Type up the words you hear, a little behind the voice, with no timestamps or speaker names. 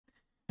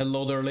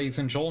Hello there, ladies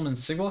and gentlemen,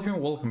 Sigval here,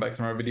 and welcome back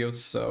to my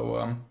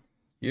videos.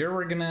 Here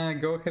we're gonna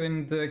go ahead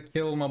and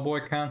kill my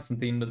boy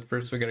Constantine, but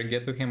first we gotta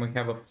get to him. We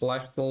have a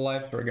flash still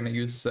left. We're gonna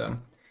use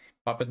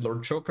Puppet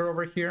Lord Joker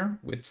over here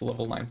with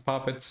level 9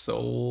 puppets, so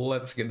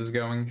let's get this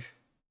going.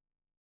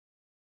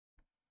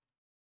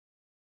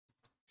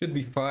 Should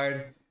be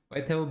fine.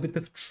 Might have a bit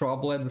of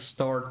trouble at the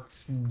start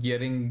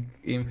getting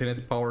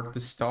infinite power to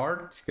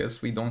start,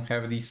 because we don't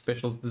have these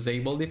specials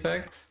disabled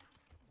effects.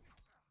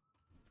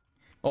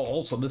 Oh,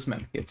 also this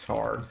man hits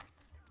hard.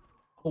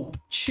 Oh,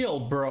 chill,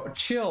 bro.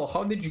 Chill.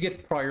 How did you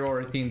get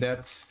priority in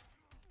that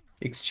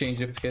exchange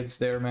of hits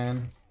there,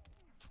 man?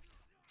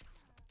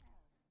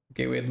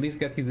 Okay, we at least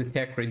got his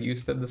attack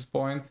reduced at this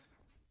point.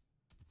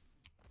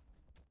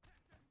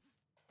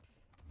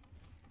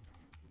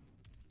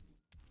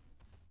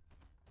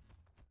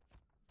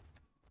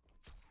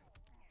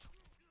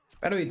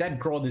 By the way, that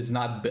Grodd is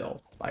not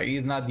built. Like,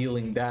 he's not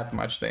dealing that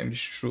much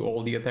damage through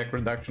all the attack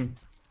reduction.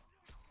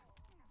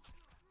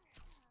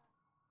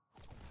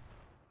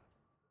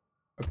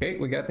 Okay,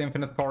 we got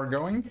infinite power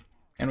going,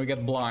 and we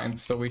got blind,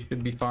 so we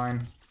should be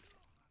fine.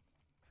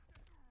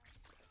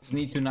 Just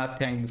need to not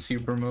tank the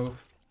super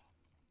move.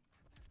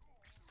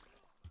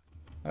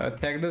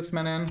 Tag this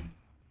man in.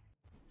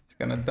 He's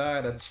gonna die,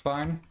 that's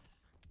fine.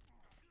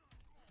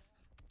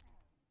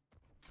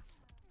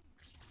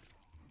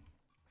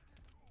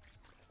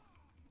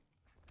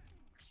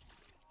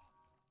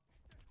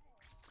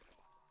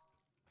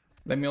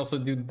 Let me also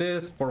do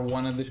this for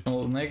one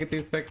additional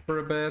negative effect for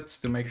a bit,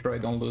 to make sure I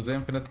don't lose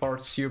infinite power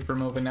super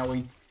move, and now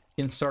we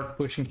can start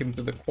pushing him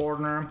to the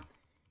corner.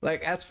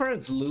 Like, as far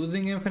as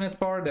losing infinite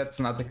power, that's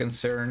not a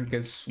concern,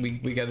 because we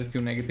got the 2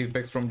 negative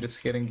effects from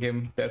just hitting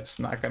him. That's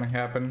not gonna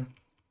happen.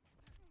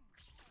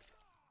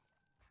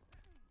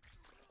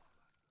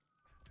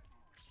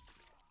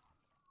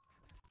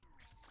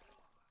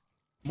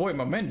 Boy,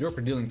 my man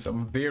Joker dealing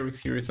some very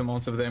serious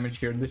amounts of damage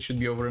here. This should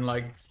be over in,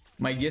 like,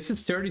 my guess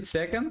is 30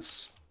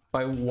 seconds.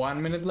 By 1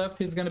 minute left,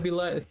 he's gonna be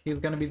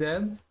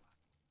dead.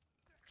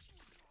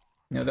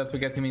 Now that we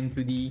get him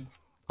into the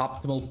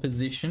optimal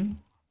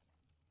position.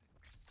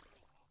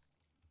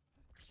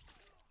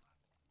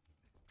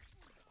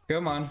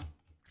 Come on.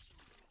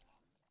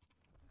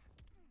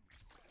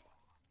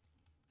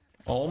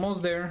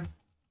 Almost there.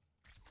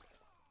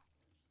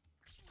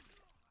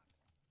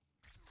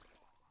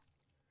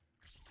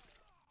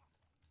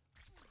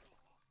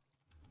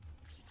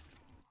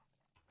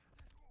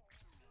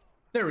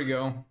 There we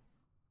go.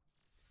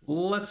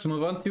 Let's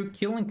move on to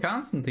killing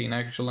Constantine,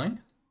 actually.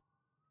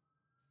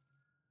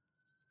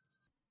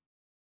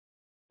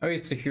 Okay,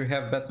 so here we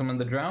have Batman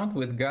the Drowned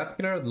with God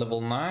Killer at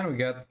level 9. We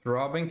got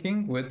Robin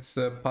King with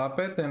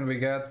Puppet, and we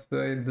got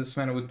this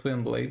man with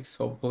Twin Blades,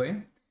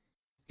 hopefully.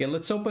 Okay,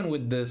 let's open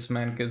with this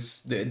man,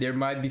 because there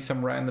might be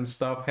some random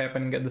stuff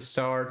happening at the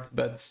start,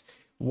 but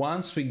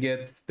once we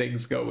get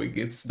things going,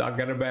 it's not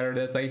gonna matter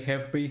that I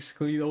have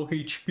basically no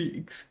HP,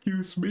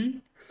 excuse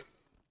me.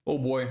 Oh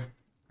boy.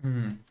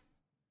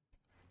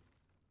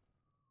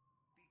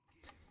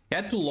 I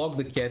had to lock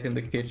the cat in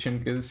the kitchen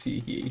because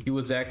he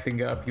was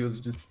acting up. He was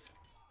just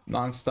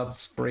non-stop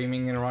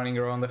screaming and running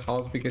around the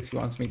house because he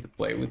wants me to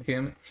play with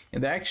him.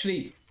 And I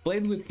actually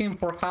played with him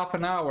for half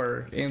an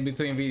hour in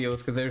between videos,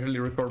 because I usually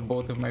record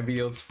both of my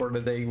videos for the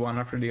day, one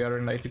after the other,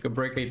 and I took a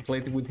break. I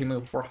played with him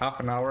for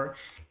half an hour,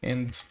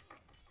 and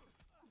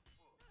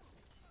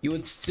he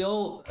was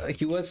still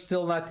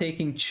not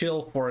taking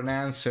chill for an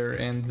answer,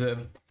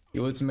 and he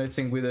was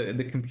messing with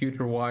the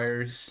computer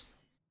wires.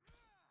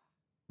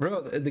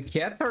 Bro, the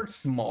cats are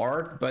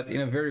smart, but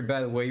in a very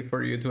bad way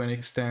for you to an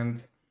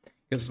extent.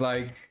 Because,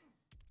 like,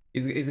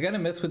 he's gonna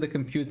mess with the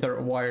computer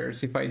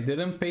wires. If I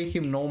didn't pay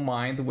him no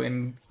mind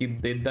when he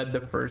did that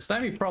the first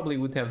time, he probably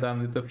would have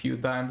done it a few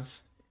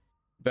times.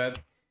 But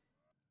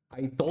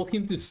I told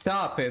him to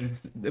stop, and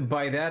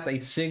by that I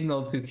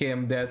signaled to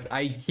him that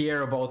I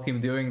care about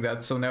him doing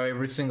that. So now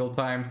every single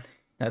time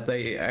that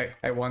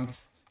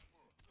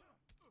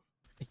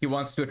he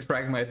wants to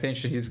attract my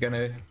attention, he's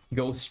gonna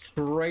go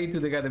straight to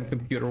the goddamn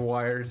computer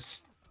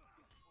wires.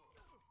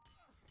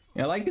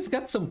 Yeah, like, he's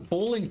got some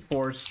pulling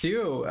force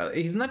too.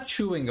 He's not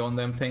chewing on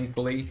them,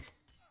 thankfully.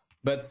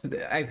 But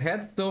I've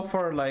had so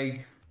far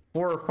like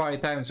 4 or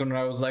 5 times when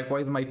I was like,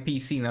 why is my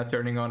PC not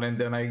turning on? And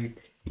then I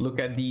look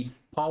at the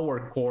power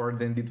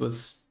cord and it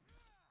was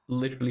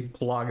literally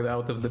plugged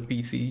out of the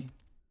PC.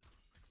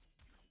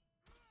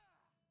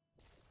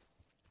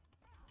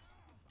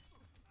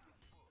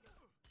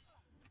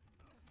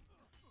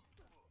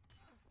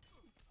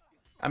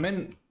 I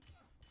mean,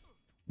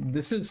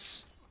 this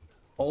is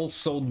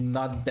also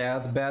not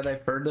that bad.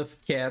 I've heard of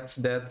cats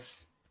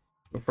that's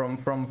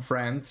from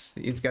friends.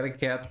 He's got a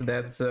cat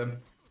that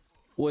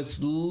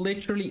was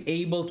literally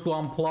able to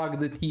unplug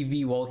the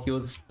TV while he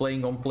was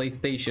playing on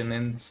PlayStation,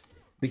 and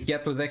the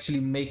cat was actually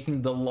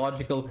making the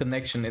logical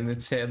connection in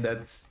its head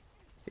that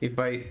if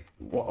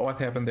what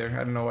happened there?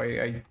 I don't know.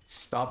 I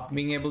stopped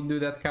being able to do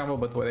that combo,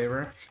 but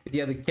whatever. But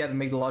yeah, the cat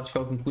made the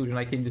logical conclusion.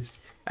 I can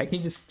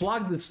just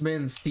plug this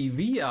man's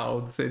TV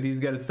out, and he's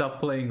gotta stop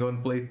playing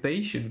on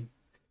PlayStation.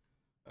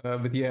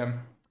 But yeah,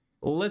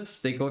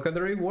 Let's take a look at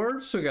the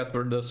rewards we got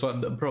for this one.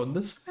 Bro,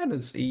 this man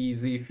is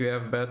easy if you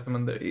have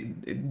Batman.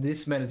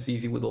 This man is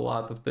easy with a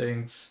lot of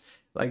things.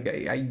 Like,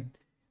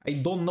 I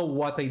don't know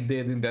what I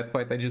did in that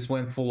fight. I just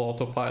went full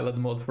autopilot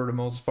mode for the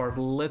most part.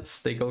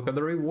 Let's take a look at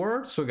the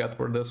rewards we got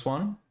for this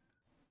one.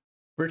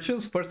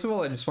 Virtues, first of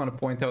all, I just want to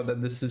point out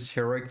that this is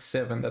Heroic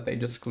 7 that I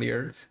just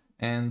cleared.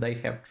 And I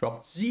have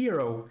dropped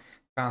 0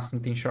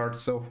 Constantine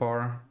shards so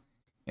far.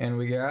 And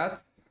we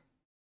got...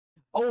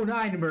 Oh,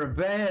 Nightmare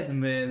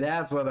Batman,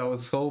 that's what I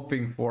was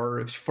hoping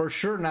for. For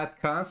sure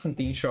not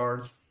Constantine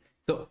shards.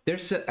 So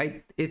there's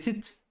a...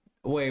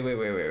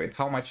 Wait.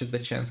 How much is the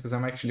chance? Because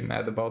I'm actually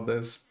mad about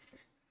this.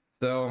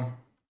 So...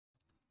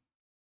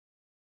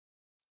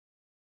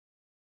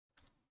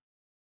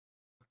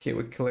 Okay,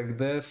 we click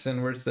this,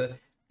 and where's the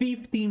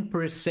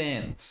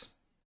 15%?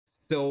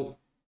 So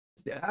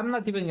I'm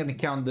not even gonna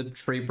count the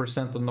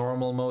 3% on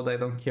normal mode. I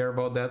don't care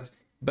about that.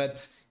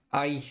 But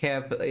I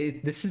have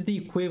this is the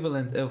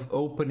equivalent of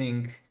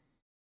opening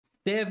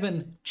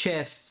 7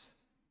 chests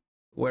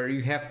where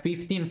you have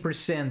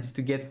 15%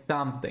 to get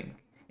something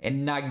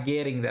and not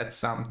getting that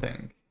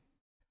something.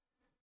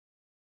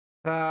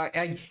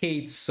 I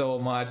hate so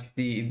much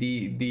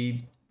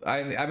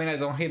I mean, I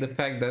don't hate the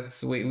fact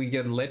that we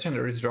get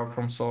legendaries drop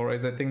from Soul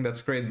Rise. I think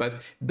that's great,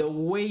 but the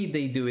way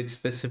they do it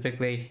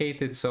specifically, I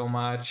hate it so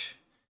much.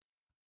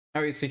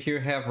 Okay, so here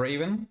we have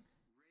Raven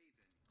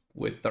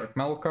with Dark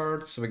Metal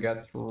cards. We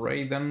got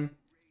Raiden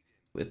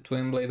with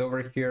Twin Blade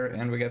over here,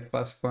 and we got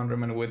Classic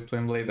Wonderman with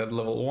Twin Blade at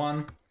level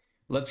 1.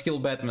 Let's kill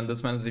Batman.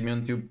 This man is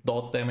immune to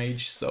dot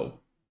damage, so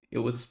it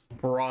was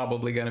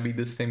probably gonna be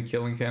this team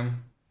killing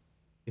him.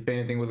 If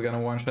anything was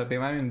gonna one-shot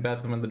him. I mean,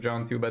 Batman the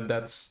John too, but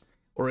that's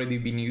already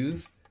been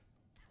used.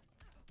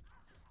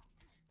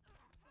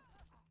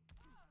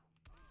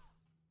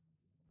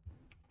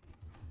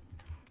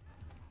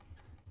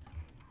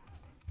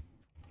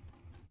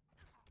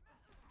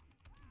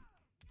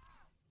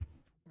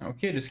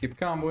 Okay, just keep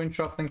comboing,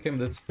 chopping him.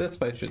 This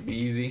fight should be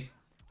easy.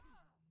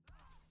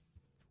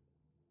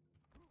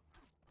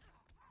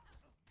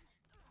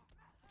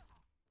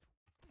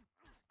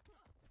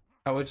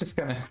 I was just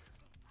gonna...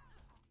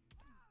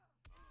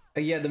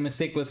 Yeah, the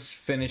mistake was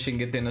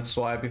finishing it in a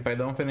swipe. If I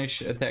don't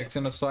finish attacks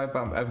in a swipe,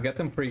 I've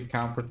gotten pretty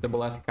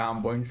comfortable at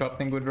comboing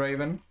chopping with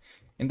Raven.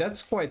 And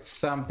that's quite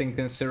something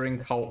considering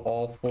how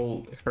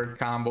awful her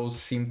combos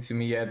seem to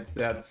me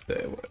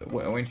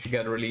when she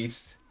got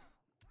released.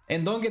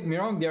 And don't get me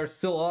wrong, they are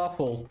still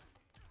awful.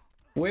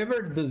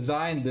 Whoever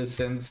designed this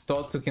and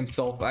thought to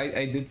himself,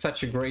 I did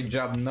such a great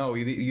job. No,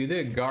 you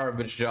did a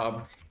garbage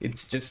job.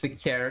 It's just a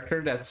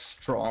character that's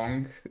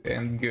strong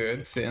and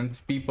good, and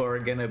people are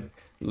gonna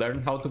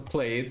learn how to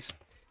play it.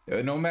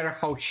 No matter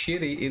how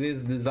shitty it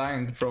is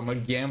designed from a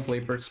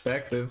gameplay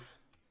perspective.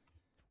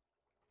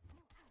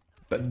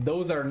 But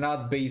those are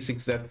not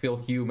basics that feel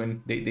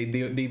human.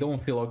 They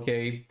don't feel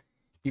okay.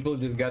 People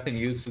just gotten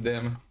used to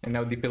them, and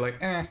now they feel like,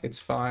 it's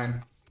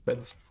fine.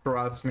 But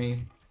trust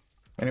me,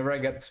 whenever I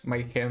got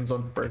my hands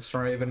on first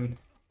Raven,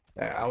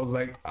 I was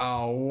like,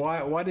 oh,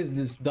 what is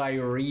this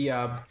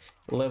diarrhea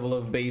level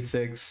of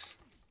basics?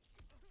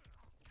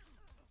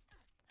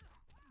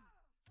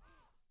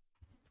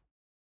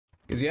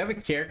 Because you have a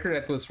character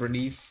that was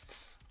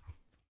released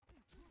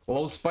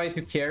close by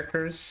to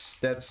characters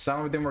that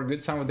some of them were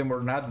good, some of them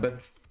were not,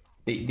 but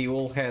they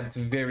all had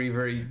very,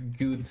 very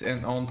good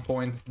and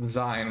on-point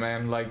design,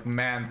 man. Like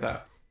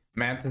Manta.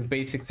 Manta's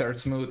basics are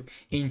smooth.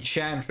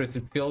 Enchantress,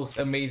 it feels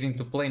amazing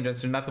to play,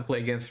 and not to play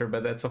against her,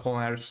 but that's a whole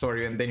other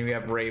story. And then you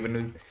have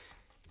Raven,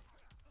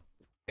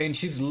 and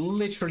she's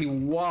literally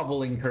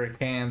wobbling her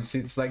hands.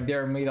 It's like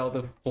they're made out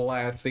of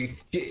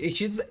plastic.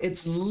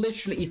 It's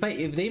literally,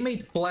 if they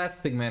made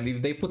Plastic Man,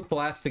 if they put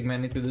Plastic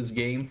Man into this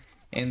game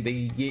and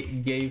they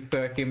gave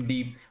him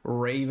the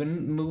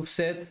Raven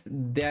moveset,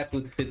 that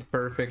would fit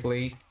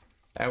perfectly.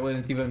 I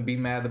wouldn't even be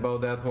mad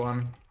about that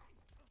one.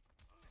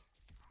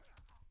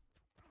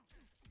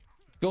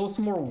 Feels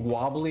more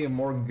wobbly and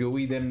more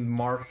gooey than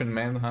Martian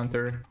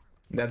Manhunter.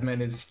 That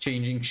man is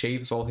changing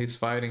shapes while he's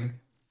fighting.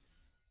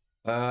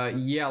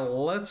 Yeah,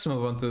 let's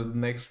move on to the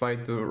next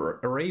fight, to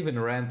Raven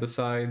Rant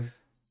aside.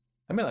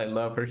 I mean, I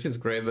love her, she's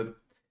great, but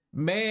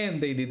man,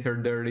 they did her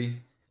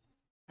dirty.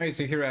 Alright,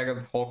 so here I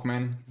got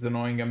Hawkman. It's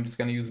annoying, I'm just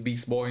gonna use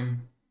Beast Boy. Here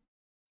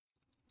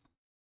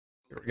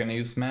we're gonna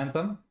use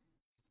Manta.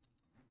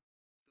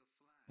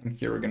 And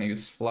here we're gonna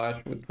use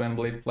Flash with Twin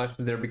Blade. Flash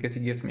is there because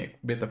he gives me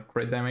a bit of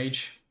crit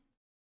damage.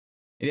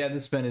 Yeah,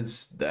 this man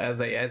is, as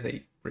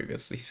I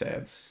previously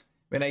said,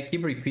 when I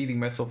keep repeating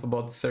myself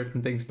about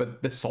certain things,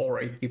 but the Soul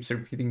Ray keeps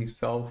repeating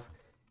itself.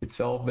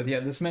 But yeah,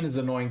 this man is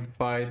annoying to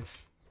fight.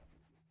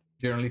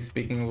 Generally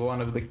speaking,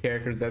 one of the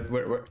characters that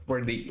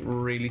where they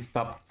really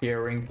stop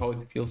caring how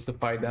it feels to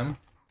fight them.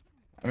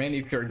 I mean,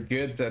 if you're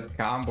good at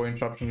combo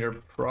interruption,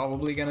 you're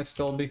probably gonna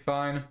still be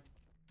fine.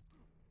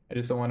 I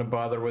just don't want to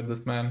bother with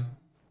this man.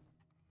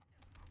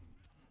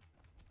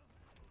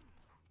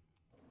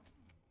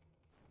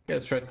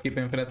 Let's try to keep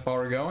infinite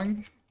power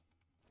going.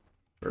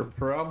 We're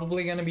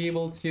probably gonna be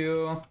able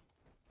to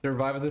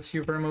survive the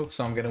super move,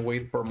 so I'm gonna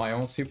wait for my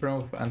own super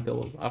move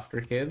until after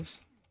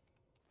his.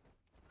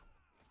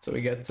 So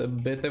we get a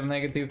bit of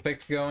negative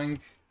effects going.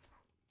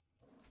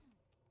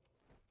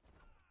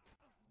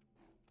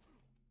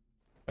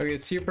 Okay,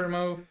 super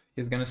move.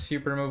 He's gonna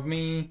super move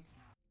me.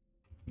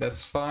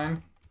 That's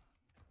fine.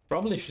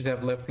 Probably should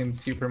have left him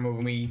super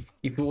move me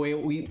if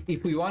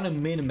we want to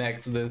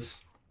min-max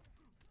this.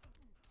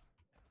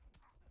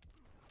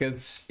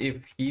 Because if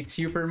he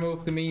super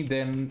moved me,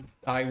 then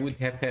I would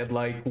have had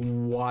like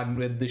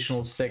 1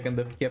 additional second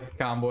of kept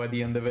combo at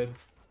the end of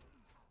it.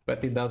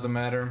 But it doesn't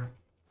matter.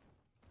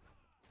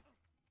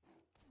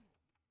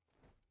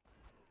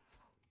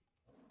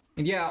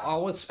 And yeah, I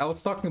was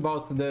talking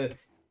about the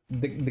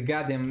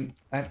goddamn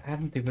I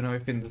don't even know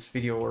if in this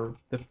video or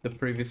the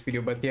previous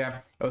video, but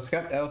yeah, I was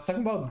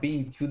talking about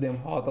being too damn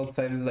hot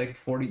outside. Is like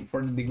 40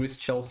 degrees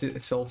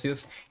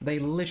Celsius, and I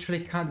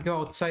literally can't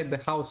go outside the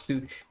house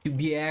to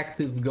be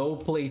active, go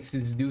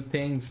places, do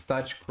things,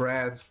 touch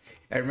grass.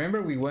 I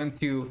remember we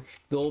went to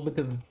a little bit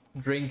of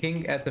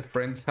drinking at a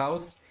friend's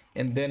house,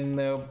 and then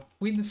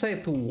we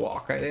decided to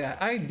walk.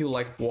 I do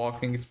like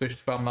walking, especially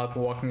if I'm not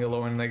walking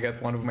alone and I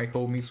got one of my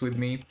homies with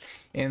me.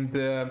 And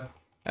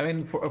I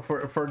mean, for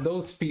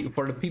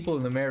the people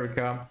in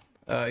America,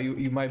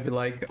 you might be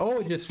like,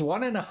 oh, just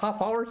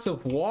 1.5 hours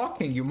of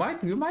walking. You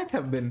might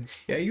have been,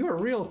 yeah, you are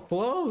real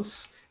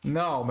close.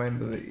 No,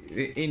 man,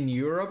 in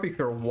Europe, if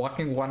you're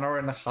walking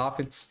 1.5 hours,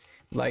 it's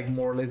like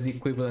more or less the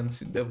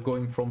equivalent of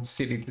going from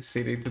city to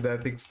city to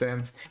that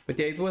extent. But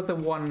yeah, it was a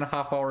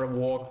 1.5 hour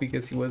walk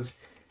because he was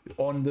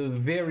on the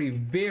very,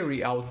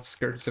 very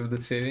outskirts of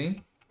the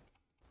city.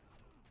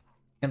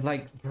 And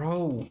like,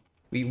 bro,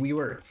 we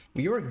were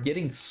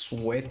getting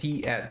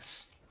sweaty at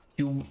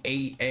 2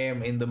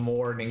 a.m. in the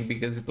morning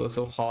because it was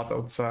so hot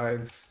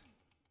outside.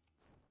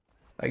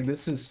 Like,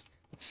 this is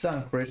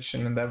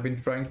unchristian, and I've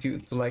been trying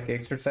to like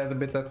exercise a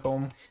bit at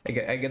home. I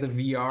get a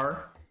VR,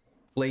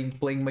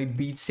 playing my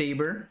Beat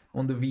Saber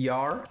on the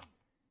VR,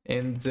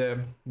 and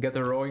get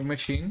a rowing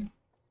machine.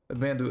 But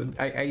man, dude,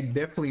 I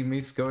definitely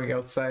miss going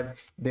outside.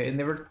 I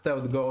never thought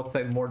I would go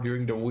outside more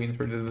during the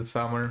winter than the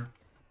summer.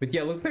 But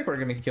yeah, looks like we're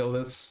gonna kill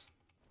this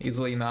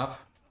easily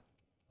enough,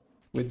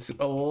 with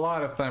a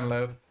lot of time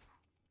left.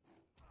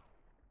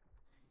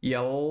 Yeah,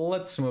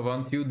 let's move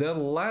on to the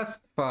last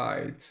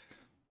fight.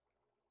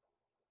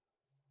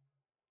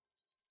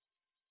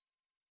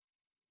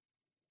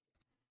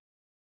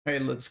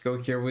 Alright, let's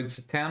go here with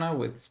Zatanna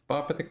with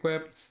Puppet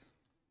equipped,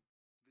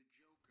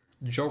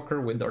 Joker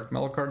with Dark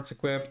Metal cards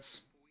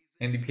equipped,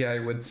 and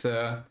DPI with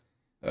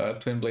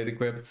Twin Blade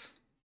equipped.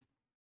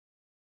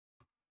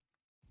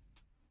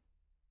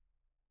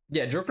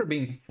 Yeah, Joker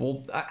being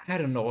full, I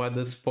don't know at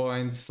this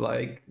point.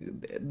 Like,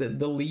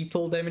 the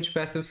lethal damage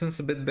passive seems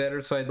a bit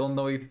better, so I don't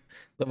know if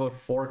level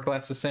 4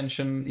 class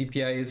Ascension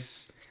EPI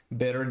is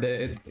better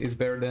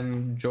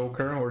than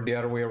Joker or the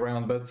other way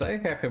around, but I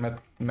have him at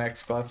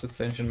max class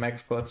Ascension,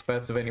 max class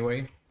passive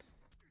anyway.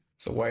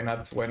 So why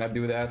not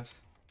do that?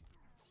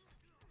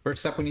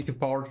 First up, we need to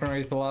power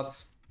generate a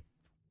lot,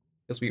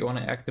 because we want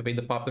to activate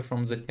the puppet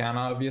from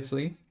Zatanna,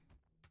 obviously.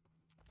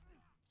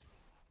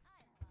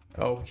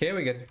 Okay,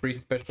 we get free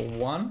special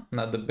 1.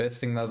 Not the best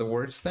thing, not the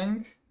worst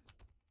thing.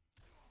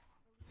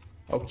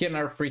 Okay,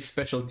 another free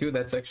special 2.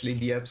 That's actually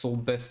the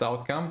absolute best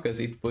outcome,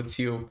 because it puts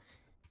you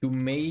to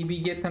maybe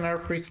get another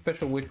free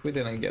special, which we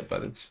didn't get,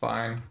 but it's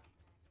fine.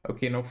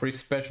 Okay, no free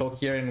special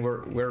here, and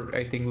we're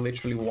I think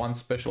literally 1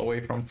 special away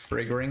from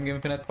triggering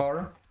infinite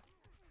power.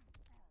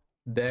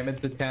 Damn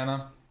it,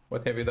 Zatanna.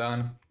 What have you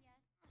done?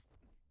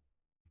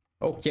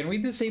 Oh, can we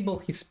disable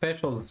his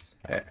specials?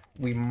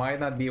 We might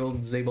not be able to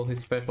disable his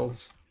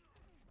specials.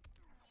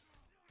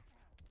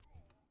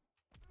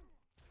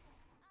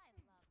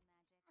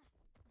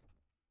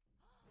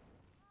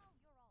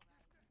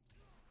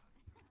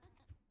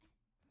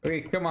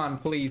 Okay, come on,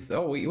 please.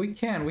 Oh, we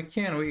can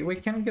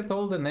get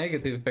all the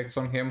negative effects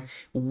on him.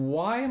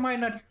 Why am I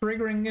not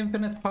triggering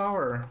infinite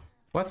power?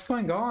 What's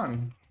going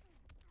on?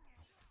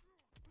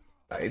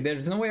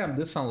 There's no way I'm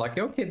this unlucky.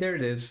 Okay, there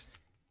it is.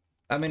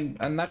 I mean,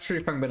 I'm not sure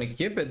if I'm gonna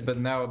keep it, but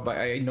now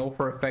I know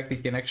for a fact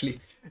it can actually...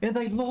 And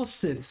I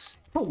lost it!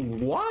 For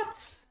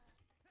what?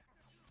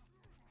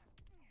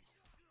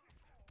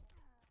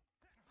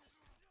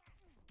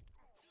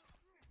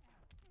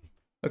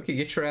 Okay,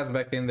 get your ass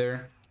back in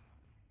there.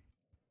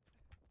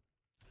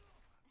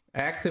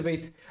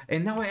 Activate,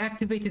 and now I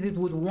activated it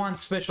with 1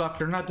 special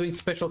after not doing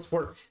specials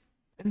for...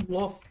 and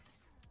lost.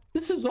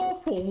 This is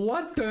awful.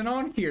 What's going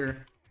on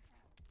here?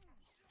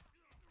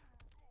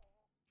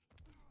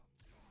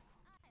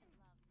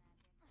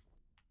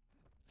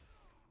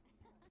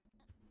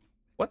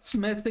 What's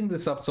messing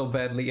this up so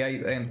badly?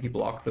 And he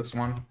blocked this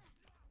one.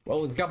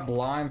 Well, he's got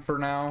blind for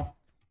now.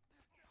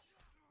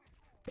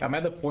 I'm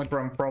at the point where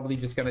I'm probably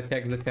just gonna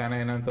tag Zatanna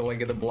in until I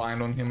get a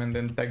blind on him and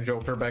then tag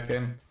Joker back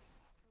in.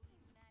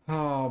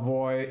 Oh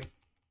boy.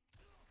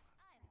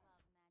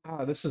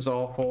 Ah, this is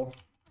awful.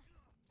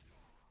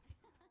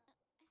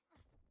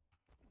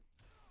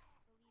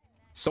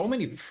 So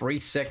many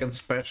 3-second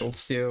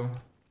specials too.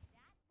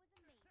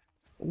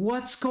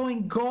 What's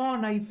going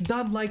on? I've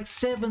done like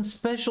 7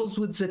 specials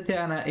with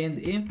Zatanna and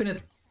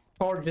Infinite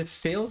Power just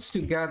fails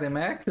to goddamn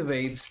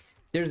activates.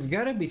 There's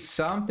gotta be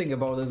something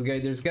about this guy.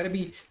 There's gotta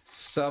be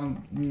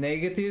some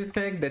negative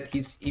effect that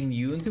he's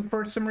immune to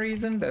for some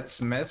reason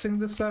that's messing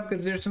this up,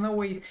 because there's no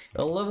way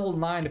a level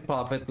 9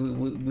 puppet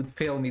would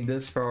fail me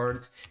this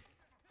hard.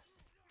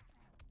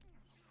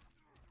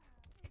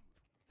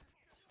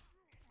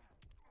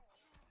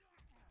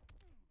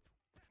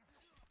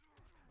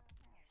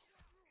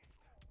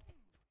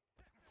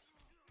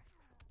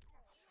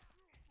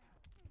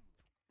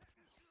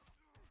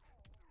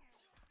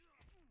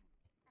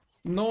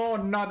 No,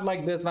 not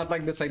like this, not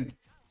like this. I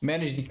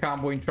managed the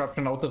combo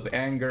interruption out of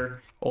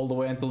anger all the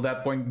way until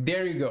that point.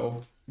 There you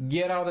go.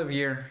 Get out of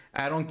here.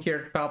 I don't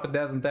care if Papa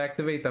doesn't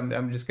activate.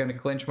 I'm just gonna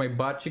clench my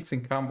butt cheeks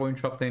and combo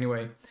interrupt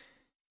anyway.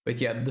 But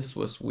yeah, this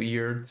was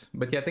weird.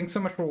 But yeah, thanks so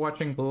much for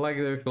watching. Like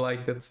it if you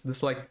liked it.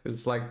 Dislike if you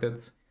disliked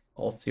it.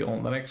 I'll see you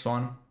on the next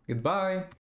one. Goodbye.